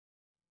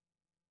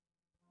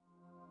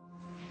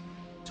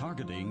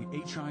Targeting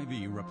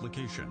HIV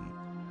replication.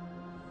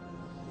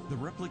 The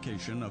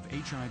replication of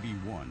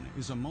HIV-1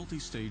 is a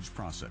multi-stage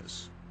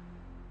process.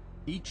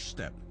 Each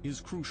step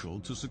is crucial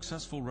to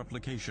successful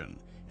replication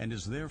and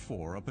is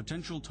therefore a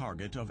potential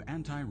target of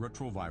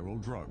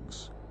antiretroviral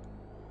drugs.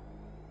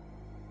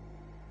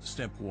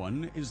 Step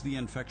 1 is the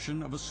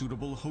infection of a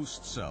suitable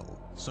host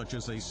cell, such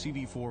as a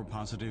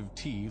CD4-positive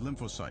T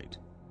lymphocyte.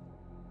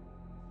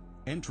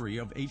 Entry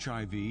of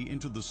HIV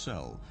into the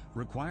cell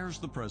requires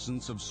the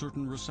presence of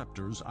certain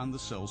receptors on the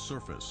cell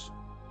surface.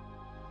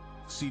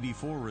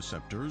 CD4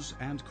 receptors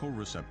and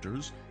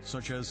coreceptors,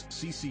 such as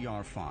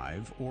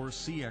CCR5 or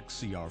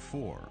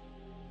CXCR4.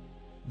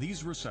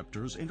 These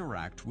receptors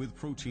interact with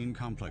protein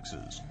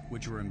complexes,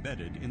 which are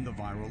embedded in the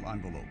viral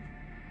envelope.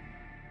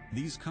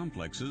 These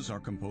complexes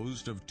are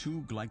composed of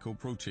two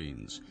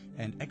glycoproteins,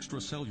 an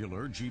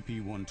extracellular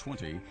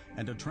GP120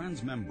 and a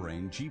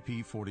transmembrane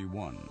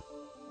GP41.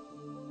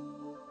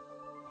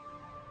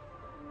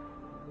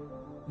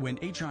 When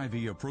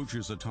HIV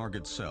approaches a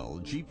target cell,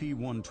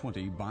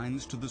 GP120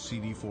 binds to the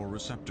CD4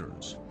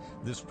 receptors.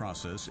 This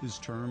process is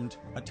termed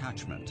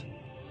attachment.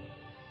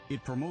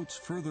 It promotes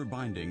further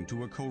binding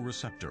to a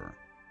coreceptor.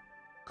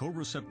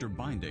 Coreceptor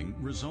binding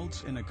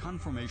results in a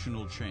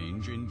conformational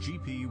change in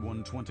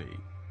GP120.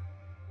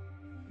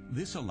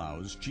 This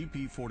allows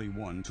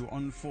GP41 to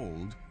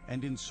unfold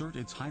and insert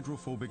its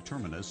hydrophobic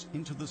terminus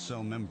into the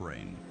cell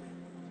membrane.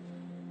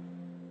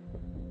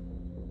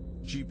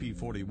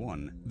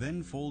 GP41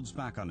 then folds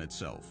back on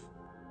itself.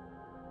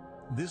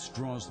 This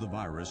draws the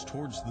virus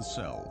towards the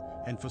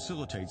cell and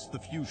facilitates the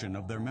fusion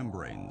of their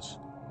membranes.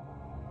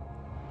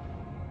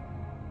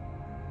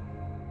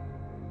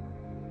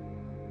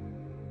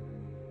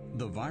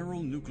 The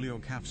viral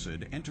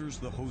nucleocapsid enters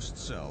the host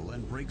cell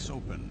and breaks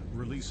open,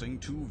 releasing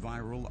 2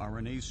 viral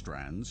RNA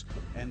strands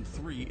and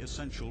 3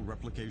 essential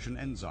replication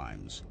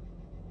enzymes: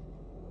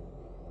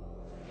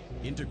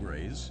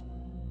 integrase,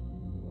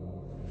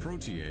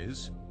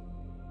 protease,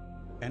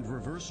 and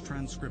reverse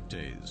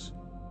transcriptase.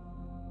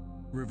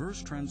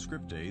 Reverse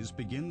transcriptase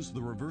begins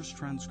the reverse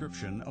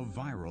transcription of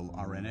viral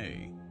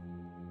RNA.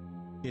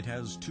 It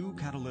has 2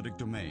 catalytic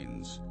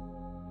domains: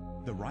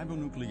 the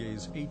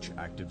ribonuclease H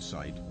active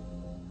site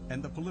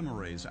and the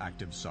polymerase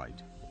active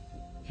site.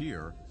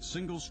 Here,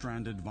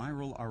 single-stranded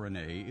viral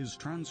RNA is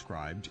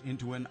transcribed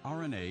into an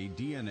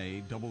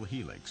RNA-DNA double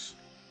helix.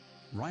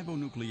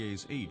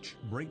 Ribonuclease H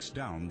breaks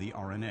down the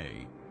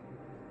RNA.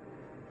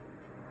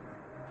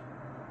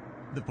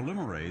 The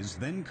polymerase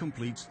then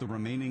completes the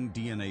remaining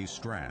DNA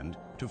strand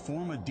to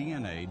form a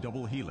DNA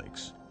double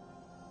helix.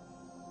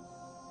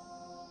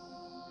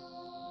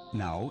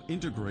 Now,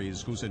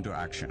 integrase goes into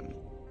action.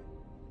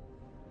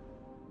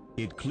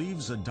 It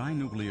cleaves a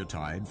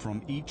dinucleotide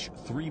from each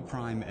 3'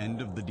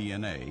 end of the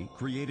DNA,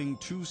 creating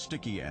 2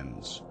 sticky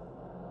ends.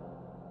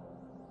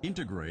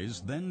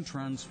 Integrase then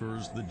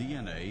transfers the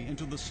DNA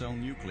into the cell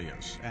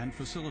nucleus and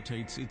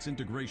facilitates its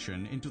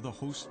integration into the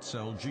host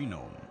cell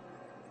genome.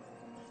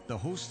 The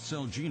host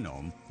cell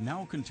genome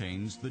now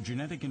contains the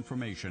genetic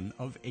information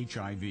of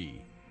HIV.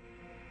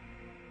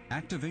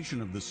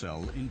 Activation of the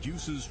cell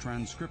induces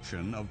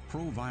transcription of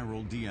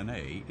proviral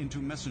DNA into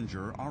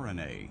messenger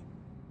RNA.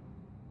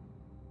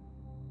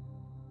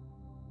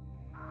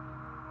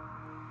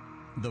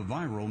 The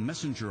viral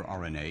messenger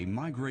RNA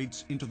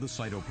migrates into the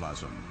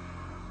cytoplasm,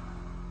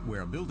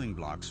 where building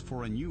blocks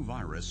for a new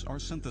virus are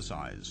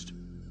synthesized.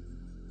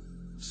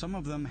 Some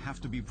of them have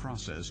to be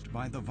processed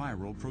by the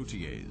viral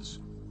protease.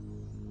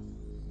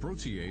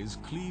 Protease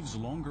cleaves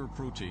longer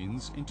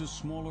proteins into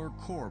smaller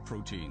core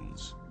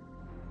proteins.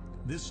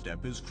 This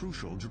step is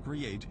crucial to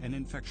create an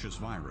infectious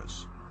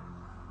virus.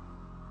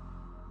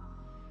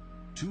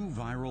 2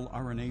 viral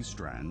RNA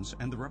strands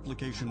and the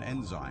replication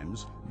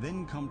enzymes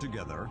then come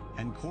together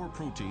and core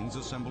proteins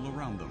assemble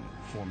around them,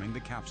 forming the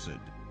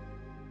capsid.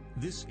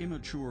 This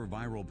immature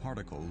viral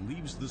particle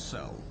leaves the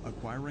cell,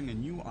 acquiring a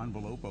new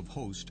envelope of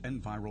host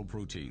and viral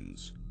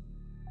proteins.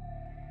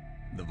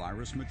 The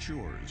virus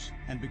matures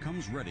and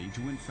becomes ready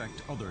to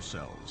infect other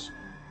cells.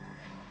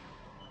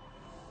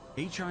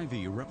 HIV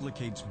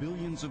replicates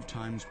billions of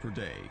times per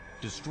day,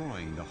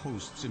 destroying the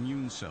host's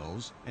immune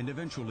cells and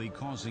eventually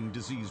causing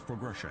disease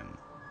progression.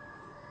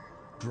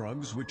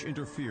 Drugs which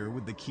interfere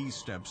with the key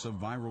steps of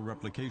viral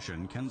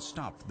replication can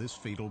stop this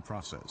fatal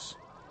process.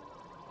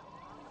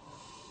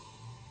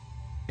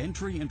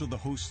 Entry into the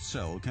host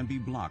cell can be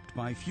blocked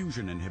by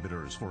fusion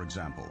inhibitors, for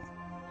example.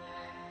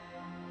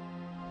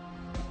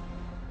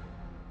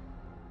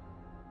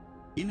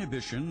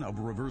 Inhibition of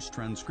reverse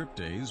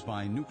transcriptase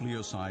by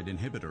nucleoside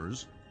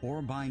inhibitors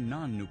or by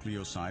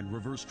non-nucleoside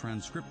reverse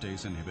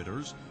transcriptase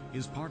inhibitors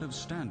is part of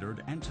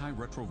standard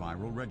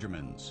antiretroviral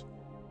regimens.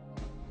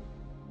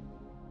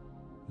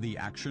 The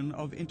action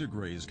of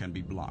integrase can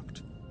be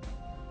blocked.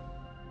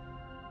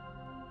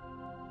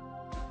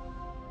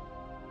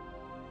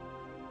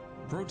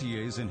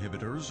 Protease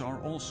inhibitors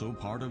are also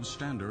part of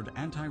standard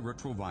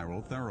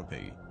antiretroviral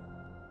therapy.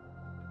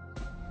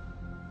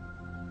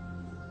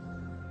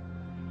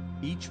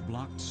 Each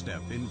blocked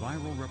step in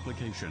viral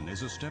replication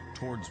is a step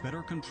towards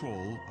better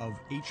control of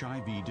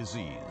HIV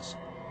disease.